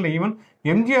காலகட்டத்தில் ஈவன்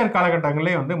எம்ஜிஆர்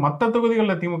காலகட்டங்களிலே வந்து மற்ற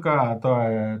தொகுதிகளில் திமுக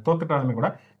தோத்துட்டாலுமே கூட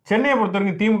சென்னையை பொறுத்த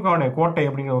வரைக்கும் திமுகவுடைய கோட்டை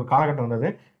அப்படிங்கிற ஒரு காலகட்டம் இருந்தது.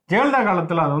 ஜெயலலிதா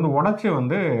காலத்தில் அதை வந்து உடச்சி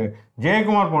வந்து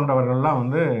ஜெயக்குமார் போன்றவர்கள்லாம்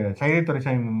வந்து சைதை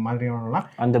துரைசாமி மாதிரியானலாம்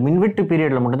அந்த மின்வெட்டு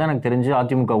பீரியட்ல மட்டும் தான் எனக்கு தெரிஞ்சு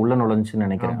அதிமுக உள்ள நுழைஞ்சுன்னு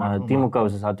நினைக்கிறேன். திமுக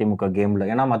vs அதிமுக கேம்ல.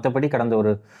 ஏன்னா மற்றபடி கடந்த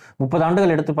ஒரு 30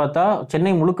 ஆண்டுகள் எடுத்து பார்த்தா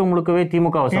சென்னை முழுக்கவே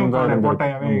திமுக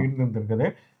கோட்டையாவே இருந்திருக்குது.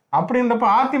 அப்படின்றப்ப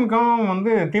அதிமுகவும்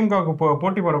வந்து திமுகவுக்கு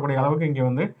போட்டி போடக்கூடிய அளவுக்கு இங்கே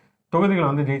வந்து தொகுதிகளை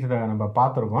வந்து ஜெயிச்சதை நம்ம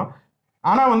பார்த்துருக்கோம்.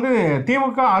 ஆனால் வந்து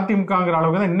திமுக அதிமுகங்கிற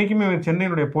அளவுக்கு தான் இன்னைக்குமே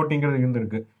சென்னையினுடைய போட்டிங்கிறது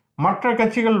இருந்திருக்கு. மற்ற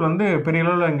கட்சிகள் வந்து பெரிய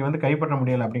அளவில் இங்கே வந்து கைப்பற்ற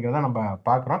முடியலை அப்படிங்கிறத நம்ம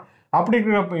பார்க்குறோம். அப்படி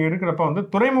இருக்கிறப்ப வந்து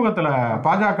துறைமுகத்தில்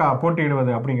பாஜக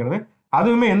போட்டியிடுவது அப்படிங்கிறது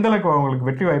அதுவுமே எந்த அளவுக்கு அவங்களுக்கு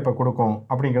வெற்றி வாய்ப்பை கொடுக்கும்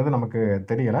அப்படிங்கிறது நமக்கு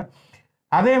தெரியலை.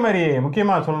 அதே மாதிரி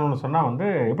முக்கியமாக சொல்லணும்னு சொன்னால் வந்து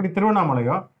எப்படி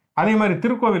திருவண்ணாமலையோ அதே மாதிரி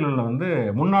திருக்கோவிலூரில் வந்து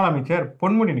முன்னாள் அமைச்சர்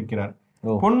பொன்முடி நிற்கிறார்.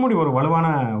 பொன்முடி ஒரு வலுவான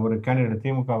ஒரு கேண்டிடேட்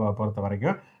திமுகவை பொறுத்த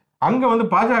வரைக்கும். அங்கே வந்து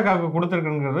பாஜகவுக்கு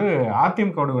கொடுத்துருக்குங்கிறது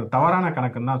அதிமுகவுடைய ஒரு தவறான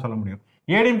கணக்குன்னு தான் சொல்ல முடியும்.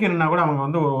 ஏடிஎம்கேனா கூட அவங்க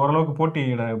வந்து ஓரளவுக்கு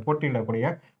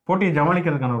போட்டியை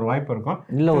ஜமாளிக்கிறதுக்கான ஒரு வாய்ப்பு இருக்கும்.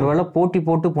 இல்லை ஒருவேளை போட்டி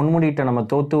போட்டு பொன்முடிட்ட நம்ம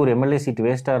தோத்து ஒரு எம்எல்ஏ சீட்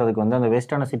வேஸ்ட் ஆகிறதுக்கு வந்து அந்த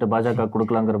வேஸ்டான சீட்டை பாஜக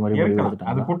கொடுக்கலாங்கிற மாதிரி இருக்கலாம்.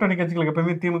 அது கூட்டணி கட்சிகளுக்கு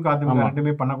எப்பவுமே திமுக அதிமுக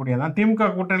ரெண்டுமே பண்ணக்கூடியதான். திமுக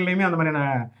கூட்டணிலையுமே அந்த மாதிரியான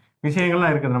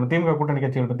விஷயங்கள்லாம் இருக்குது. நம்ம திமுக கூட்டணி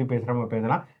கட்சிகள் பற்றி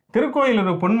பேசலாம்.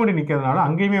 திருக்கோயிலூர் பொன்முடி நிற்கிறதுனால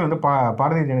அங்கேயுமே வந்து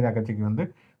பாரதிய ஜனதா கட்சிக்கு வந்து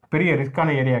பெரிய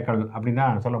ரிஸ்கான ஏரியாக்கள் அப்படின்னு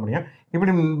தான் சொல்ல முடியும்.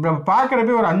 இப்படி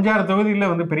பார்க்குறப்ப ஒரு 5-6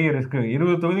 தொகுதிகளில் வந்து பெரிய ரிஸ்க்,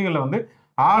 20 தொகுதிகளில் வந்து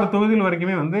 6 தொகுதிகள்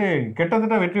வரைக்குமே வந்து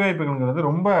கிட்டத்தட்ட வெற்றி வாய்ப்புகள்ங்கிறது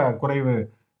ரொம்ப குறைவு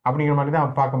அப்படிங்கிற மாதிரி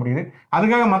தான் பார்க்க முடியுது.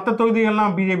 அதுக்காக மற்ற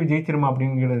தொகுதிகள்லாம் பிஜேபி ஜெயிச்சிருமா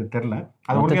அப்படிங்கிறது தெரியல.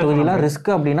 அது ரிஸ்க்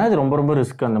அப்படின்னா இது ரொம்ப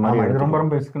ரிஸ்க். அந்த மாதிரி இது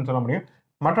ரொம்ப ரிஸ்க்னு சொல்ல முடியும்.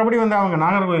 மற்றபடி வந்து அவங்க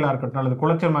நாகர்கோயிலாக இருக்கட்டும் அல்லது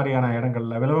குளச்சல் மாதிரியான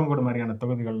இடங்கள்ல விலவங்கோடு மாதிரியான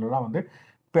தொகுதிகள்லாம் வந்து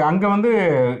இப்போ அங்கே வந்து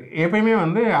எப்பயுமே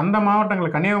வந்து அந்த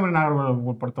மாவட்டங்கள் கன்னியாகுமரி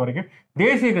நாகர்கோவில் பொறுத்த வரைக்கும்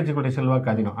தேசிய கட்சிகளுடைய செல்வாக்கு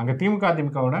அதிகம். அங்கே திமுக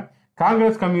அதிமுகவோட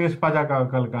காங்கிரஸ் கம்யூனிஸ்ட்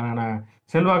பாஜகவுக்கான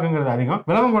செல்வாக்குங்கிறது அதிகம்.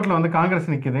 விலவங்கோட்டில் வந்து காங்கிரஸ்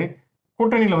நிற்குது,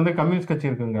 கூட்டணியில் வந்து கம்யூனிஸ்ட் கட்சி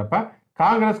இருக்குங்கிறப்ப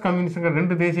காங்கிரஸ் கம்யூனிஸ்ட்ங்கிற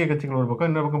 2 தேசிய கட்சிகள் ஒரு பக்கம்,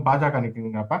 இன்னொரு பக்கம் பாஜக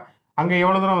நிற்குங்கிறப்ப அங்கே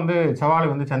எவ்வளோ தூரம் வந்து சவாலை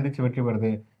வந்து சந்தித்து வெற்றி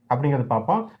பெறுது அப்படிங்கிறது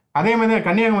பார்ப்போம். அதே மாதிரி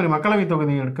கன்னியாகுமரி மக்களவை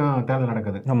தொகுதிகளுக்கும் தேர்தல்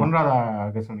நடக்குது. பொன்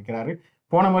ராதாகிருஷ்ணன் நிற்கிறாரு.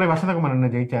 போன முறை வசந்தகுமார்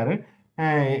நின்று ஜெயிச்சாரு.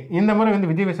 இந்த முறை வந்து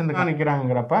விஜய் வசந்தகா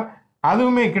நிற்கிறாங்கிறப்ப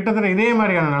அதுவுமே கிட்டத்தட்ட இதே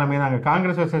மாதிரியான நிலைமை தான்.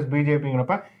 காங்கிரஸ் வர்சஸ்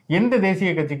பிஜேபிங்கிறப்ப எந்த தேசிய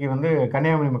கட்சிக்கு வந்து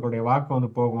கன்னியாகுமரி மக்களுடைய வாக்கு வந்து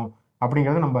போகும்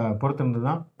அப்படிங்கிறத நம்ம பொறுத்திருந்து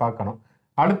தான் பார்க்கணும்.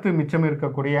 அடுத்து மிச்சம்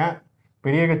இருக்கக்கூடிய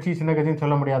பெரிய கட்சி சின்ன கட்சின்னு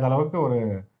சொல்ல முடியாத அளவுக்கு ஒரு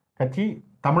கட்சி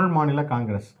தமிழ் மாநில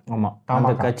காங்கிரஸ். ஆமாம்,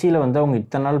 அந்த கட்சியில வந்து அவங்க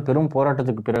இத்தனை நாள் பெரும்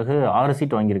போராட்டத்துக்கு பிறகு 6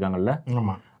 சீட் வாங்கியிருக்காங்கல்ல.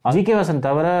 ஆமாம், ஜிகே வாசன்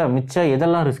தவிர மிச்சம்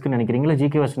எதெல்லாம் ரிஸ்க்னு நினைக்கிறீங்களா?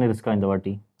 ஜிகே வாசன் ரிஸ்கா இந்த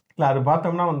வாட்டி? இல்லை, அது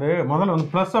பார்த்தோம்னா வந்து முதல்ல வந்து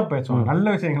ப்ளஸ்ஸாக பேசுவோம். நல்ல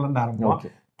விஷயங்கள் வந்து ஆரம்பிப்போம்.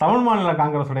 தமிழ் மாநில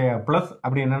காங்கிரஸுடைய ப்ளஸ்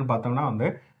அப்படி என்னன்னு பார்த்தோம்னா வந்து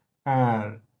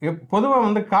பொதுவாக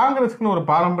வந்து காங்கிரஸுக்குன்னு ஒரு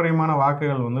பாரம்பரியமான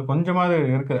வாக்குகள் வந்து கொஞ்சமாவது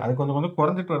இருக்குது. அது கொஞ்சம்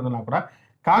குறைஞ்சிட்டு வருதுன்னா கூட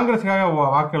காங்கிரஸுக்காக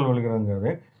வாக்குகள்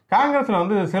விழுகிறதுங்கிறது. காங்கிரஸில்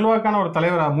வந்து செல்வாக்கான ஒரு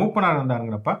தலைவராக மூப்பனார்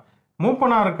இருந்தாருங்கிறப்ப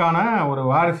மூப்பனாருக்கான ஒரு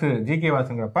வாரிசு ஜிகே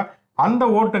வாசுங்கிறப்ப அந்த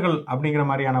ஓட்டுகள் அப்படிங்கிற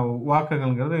மாதிரியான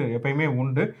வாக்குகள்ங்கிறது எப்பயுமே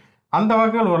உண்டு. அந்த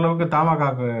வாக்குகள் ஓரளவுக்கு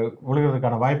தமாகாக்கு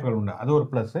விழுகிறதுக்கான வாய்ப்புகள் உண்டு. அது ஒரு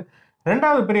ப்ளஸ்.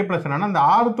 ரெண்டாவது பெரிய ப்ளஸ் என்னன்னா, அந்த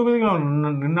 6 தொகுதிகள்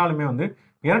நின்னாலுமே வந்து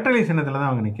இரட்டை சின்னத்தில் தான்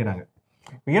அவங்க நிற்கிறாங்க.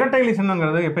 இரட்டை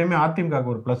சின்னங்கிறது எப்பயுமே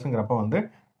அதிமுகவுக்கு ஒரு ப்ளஸ்ங்கிறப்ப வந்து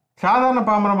சாதாரண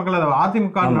பாமர மக்கள் அதை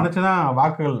அதிமுக நினைச்சுதான்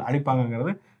வாக்குகள்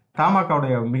அளிப்பாங்கிறது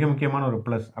தமாகாவுடைய மிக முக்கியமான ஒரு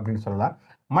ப்ளஸ் அப்படின்னு சொல்லலாம்.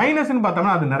 மைனஸ்ன்னு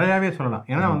பார்த்தோம்னா அது நிறையாவே சொல்லலாம்.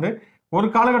 ஏன்னா வந்து ஒரு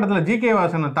காலகட்டத்தில் ஜிகே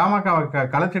வாசன் தமாகாவை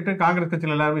கலைச்சிட்டு காங்கிரஸ்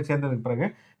கட்சியில் எல்லாருமே சேர்ந்ததுக்கு பிறகு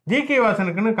ஜிகே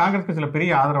வாசனுக்குன்னு காங்கிரஸ் கட்சியில்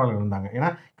பெரிய ஆதரவாளர்கள் இருந்தாங்க. ஏன்னா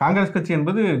காங்கிரஸ் கட்சி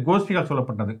என்பது கோஷ்டியால்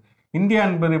சொல்லப்பட்டது. இந்தியா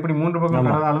என்பது எப்படி 3 பக்கம்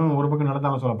நடந்தாலும் ஒரு பக்கம்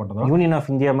நடந்தாலும் சொல்லப்பட்டதோ, யூனியன் ஆஃப்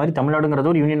இந்தியா மாதிரி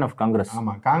தமிழ்நாடுங்கிறது ஒரு யூனியன் ஆஃப் காங்கிரஸ்.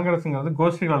 ஆமா, காங்கிரஸ்ங்கிறது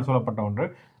கோஷ்டிகளால் சொல்லப்பட்ட ஒன்று.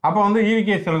 அப்போ வந்து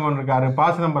ஈவிகே செல்வன் இருக்காரு, ப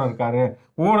சிதம்பரம் இருக்காரு.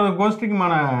 ஒவ்வொரு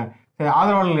கோஷ்டிக்குமான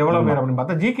ஆதரவாளர்கள் எவ்வளவு பேர் அப்படின்னு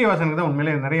பார்த்தா ஜிகே வாசனுக்கு தான்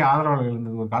உண்மையிலே நிறைய ஆதரவாளர்கள்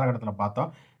இருந்தது ஒரு காலகட்டத்தில் பார்த்தோம்.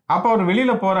 அப்போ அவர்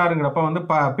வெளியில போறாருங்கிறப்ப வந்து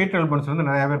பீட்டர் அல்பன்ஸ் வந்து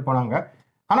நிறைய பேர் போனாங்க.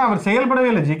 ஆனா அவர் செயல்படவே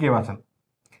இல்லை. ஜிகே வாசன்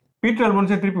பீட்டர்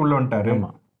அல்பன்ஸே திருப்பி உள்ள வந்துட்டாரு.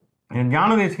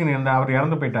 ஞானதேசிகன் இருந்த அவர்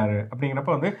இறந்து போயிட்டாரு.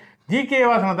 அப்படிங்கிறப்ப வந்து ஜிகே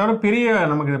வாசனை தவிர பெரிய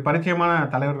நமக்கு பரிச்சயமான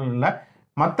தலைவர்கள் இல்லை.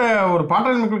 மற்ற ஒரு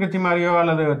பாட்டாளி மக்கள் கட்சி மாதிரியோ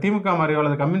அல்லது திமுக மாதிரியோ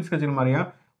அல்லது கம்யூனிஸ்ட் கட்சி மாதிரியோ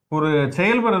ஒரு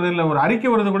செயல்படுறது இல்லை ஒரு அறிக்கை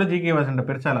வருது கூட ஜி.கே. வாசன்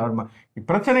பெருசா இல்லை. அவர்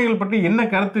பிரச்சனைகள் பற்றி என்ன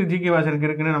கருத்து ஜி.கே. வாசனுக்கு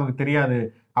இருக்குன்னு நமக்கு தெரியாது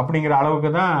அப்படிங்கிற அளவுக்கு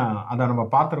தான் அதை நம்ம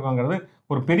பார்த்துருக்கோங்கிறது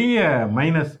ஒரு பெரிய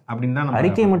மைனஸ் அப்படின்னு தான்.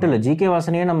 அறிக்கை மட்டும் இல்லை, ஜி.கே.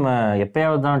 வாசனையே நம்ம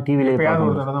எப்பயாவது தான் டிவில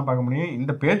ஒரு தடவை தான் பார்க்க முடியும்.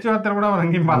 இந்த பேச்சுவார்த்தை கூட அவர்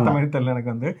எங்கேயும் பார்த்த மாதிரி தெரியல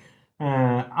எனக்கு வந்து.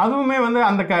 அதுவுமே வந்து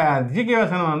அந்த ஜி.கே.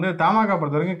 வாசனை வந்து தமாக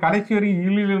பொறுத்த வரைக்கும் கடைசி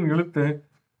வரைக்கும் இழுத்து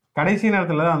கடைசி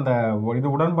நேரத்தில் தான் அந்த இது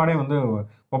உடன்பாடே வந்து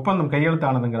ஒப்பந்தம்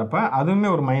கையெழுத்தானதுங்கிறப்ப அதுவுமே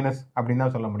ஒரு மைனஸ் அப்படின்னு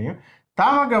தான் சொல்ல முடியும்.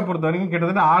 தமாக பொறுத்த வரைக்கும்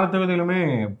கிட்டத்தட்ட 6 தொகுதியிலுமே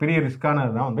பெரிய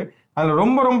ரிஸ்கானது தான் வந்து. அதில்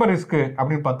ரொம்ப ரொம்ப ரிஸ்க்கு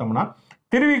அப்படின்னு பார்த்தோம்னா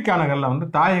திருவிக நகரில் வந்து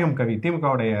தாயகம் கவி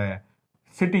திமுகவுடைய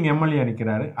சிட்டிங் எம்எல்ஏ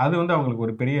நிற்கிறாரு. அது வந்து அவங்களுக்கு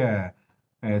ஒரு பெரிய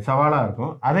சவாலாக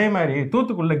இருக்கும். அதே மாதிரி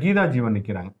தூத்துக்குள்ள கீதா ஜீவன்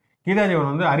நிற்கிறாங்க. கீதா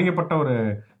ஜீவன் வந்து அறியப்பட்ட ஒரு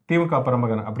திமுக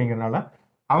பிரமுகர் அப்படிங்கிறனால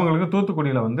அவங்களுக்கு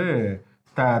தூத்துக்குடியில் வந்து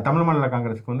தமிழ் மாநில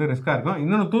காங்கிரஸுக்கு வந்து ரிஸ்கா இருக்கும்.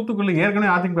 இன்னொன்று தூத்துக்குடி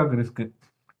ஏற்கனவே அதிமுகவுக்கு ரிஸ்க்.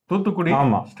 தூத்துக்குடி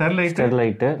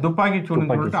ஸ்டெர்லைட் துப்பாக்கி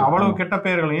சூடுன்னு சொல்லிட்டு அவ்வளவு கெட்ட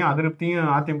பெயர்களையும்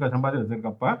அதிருப்தியும் அதிமுக சம்பாதிச்சு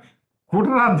வச்சிருக்கப்ப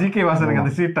குடுறார் ஜி.கே. வாசனுக்கு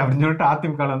அந்த சீட் அப்படின்னு சொல்லிட்டு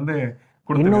அதிமுக வந்து.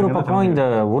 இன்னொரு பக்கம் இந்த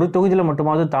ஒரு தொகுதியில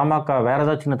மட்டுமாவது தமாக வேற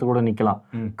ஏதாவது சின்னத்து கூட நிக்கலாம்.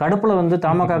 கடுப்புல வந்து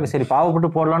தமாக சரி பாவப்பட்டு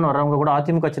போடலான்னு வர்றவங்க கூட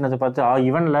அதிமுக சின்னத்தை பார்த்து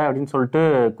இவன்ல அப்படின்னு சொல்லிட்டு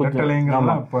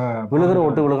விழுகிற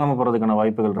ஓட்டு விழுகாம போறதுக்கான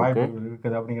வாய்ப்புகள்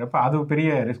இருக்குது. அப்படிங்கிறப்ப அது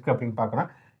பெரிய ரிஸ்க் அப்படின்னு பாக்குறேன்.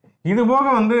 இது போக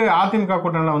வந்து அதிமுக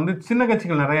கூட்டணியில் வந்து சின்ன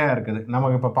கட்சிகள் நிறைய இருக்குது.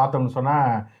 நமக்கு இப்போ பார்த்தோம்னு சொன்னா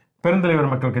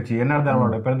பெருந்தலைவர் மக்கள் கட்சி, என்ஆர்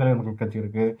தர்மோட பெருந்தலைவர் மக்கள் கட்சி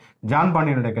இருக்கு, ஜான்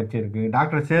பாண்டியனுடைய கட்சி இருக்கு,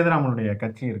 டாக்டர் சேதுராமனுடைய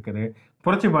கட்சி இருக்குது,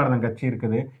 புரட்சி பாரதம் கட்சி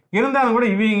இருக்குது. இருந்தாலும் கூட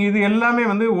இது எல்லாமே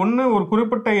வந்து ஒரு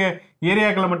குறிப்பிட்ட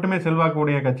ஏரியாக்களை மட்டுமே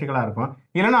செல்வாக்கக்கூடிய கட்சிகளா இருக்கும்.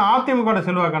 இல்லைன்னா அதிமுக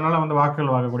செல்வாக்கனால வந்து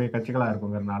வாக்குகள் வாங்கக்கூடிய கட்சிகளா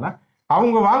இருக்குங்கிறதுனால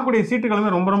அவங்க வாங்கக்கூடிய சீட்டுகளுமே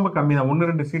ரொம்ப ரொம்ப கம்மி தான்.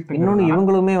 1-2 சீட்டு. இன்னொன்னு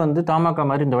இவங்களுமே வந்து தமாக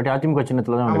மாதிரி இந்த வாட்டி அதிமுக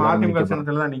சின்னத்துல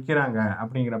தான் நிக்கிறாங்க.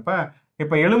 அப்படிங்கிறப்ப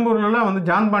இப்ப எழும்பூர்லாம் வந்து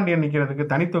ஜான் பாண்டியன் நிக்கிறதுக்கு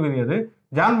தனி தொகுதி. அது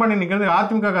ஜான் பாண்டியன் நிக்கிறது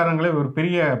அதிமுக காரங்களே ஒரு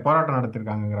பெரிய போராட்டம்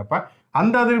நடத்திருக்காங்கிறப்ப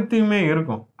அந்த அதிருப்தியுமே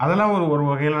இருக்கும். அதெல்லாம் ஒரு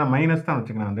வகையில மைனஸ் தான்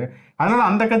வச்சுக்கலாம் வந்து. அதனால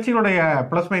அந்த கட்சிகளுடைய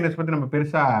பிளஸ் மைனஸ் பத்தி நம்ம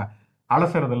பெருசா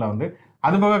அலசுறதுல வந்து.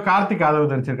 அது போக கார்த்திக்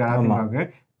ஆதரவு தெரிவிச்சிருக்காரு அதிமுகவுக்கு.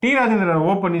 டி. ராஜேந்திரன்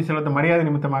ஓ பன்னீர்செல்வத்தை மரியாதை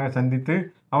நிமித்தமாக சந்தித்து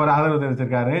அவர் ஆதரவு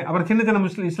தெரிவிச்சிருக்காரு. அப்புறம் சின்ன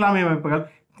சின்ன இஸ்லாமிய அமைப்புகள்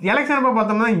எலெக்ஷன் அப்ப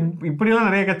பார்த்தோம்னா இப்படியெல்லாம்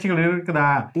நிறைய கட்சிகள் இருக்குதா.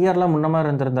 டிஆர்லாம் முன்னமா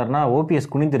இருந்திருந்தாருன்னா ஓபிஎஸ்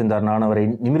குனிந்திருந்தார், நான் அவரை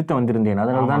நிமிர்த்தம் வந்திருந்தேன்,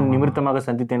 அதனாலதான் நிமிர்த்தமாக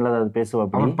சந்தித்தேன்ல அது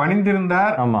பேசுவார்.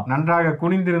 பணிந்திருந்தார், நன்றாக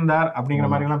குனிந்திருந்தார் அப்படிங்கிற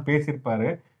மாதிரி எல்லாம் பேசியிருப்பாரு.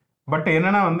 பட்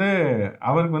என்னன்னா வந்து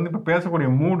அவருக்கு வந்து இப்ப பேசக்கூடிய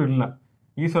மூடு இல்லை.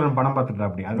 ஈஸ்வரன் பணம் பார்த்துட்டா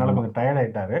அப்படி, அதனால கொஞ்சம் டயர்ட்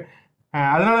ஆயிட்டாரு.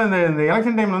 அதனால இந்த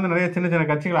எலெக்ஷன் டைம்ல வந்து நிறைய சின்ன சின்ன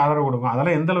கட்சிகள் ஆதரவு கொடுக்கும்.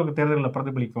 அதெல்லாம் எந்த அளவுக்கு தேர்தலில்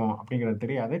பிரதிபலிக்கும் அப்படிங்கிறது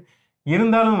தெரியாது.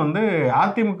 இருந்தாலும் வந்து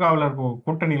அதிமுகவில்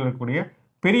கூட்டணியில் இருக்கக்கூடிய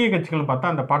பெரிய கட்சிகள்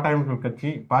பார்த்தா அந்த பாட்டாளி கட்சி,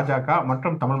 பாஜக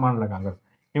மற்றும் தமிழ் மாநில காங்கிரஸ்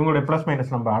இவங்களுடைய பிளஸ்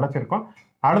மைனஸ் நம்ம அழைச்சிருக்கோம்.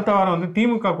 அடுத்த வாரம் வந்து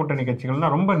திமுக கூட்டணி கட்சிகள்னா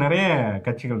ரொம்ப நிறைய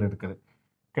கட்சிகள் இருக்குது.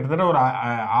 கிட்டத்தட்ட ஒரு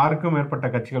 6க்கும் மேற்பட்ட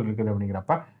கட்சிகள் இருக்குது.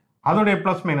 அப்படிங்கிறப்ப அதோடைய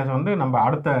பிளஸ் மைனஸ் வந்து நம்ம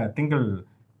அடுத்த திங்கள்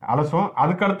அலசும்.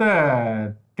 அதுக்கடுத்த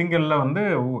திங்கள்ல வந்து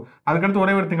அதுக்கடுத்து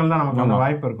ஒரே ஒரு திங்கள் தான் நமக்கு அந்த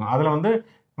வாய்ப்பு இருக்கும். அதுல வந்து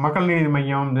மக்கள் நீதி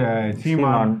மையம்,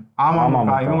 சீமான்,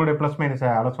 அமமுக இவங்களுடைய பிளஸ் மைனஸ்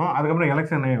அலசும். அதுக்கப்புறம்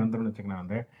எலெக்ஷன் வந்துடும் வச்சுக்கணும்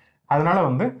வந்து. அதனால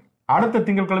வந்து அடுத்த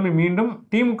திங்கட்கிழமை மீண்டும்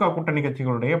திமுக கூட்டணி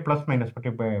கட்சிகளுடைய பிளஸ் மைனஸ்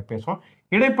பற்றி பேசுவோம்.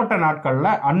 இடைப்பட்ட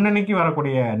நாட்கள்ல அன்னன்னைக்கு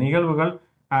வரக்கூடிய நிகழ்வுகள்,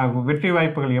 வெற்றி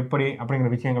வாய்ப்புகள் எப்படி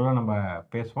அப்படிங்கிற விஷயங்கள்லாம் நம்ம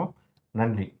பேசுவோம்.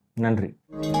 நன்றி.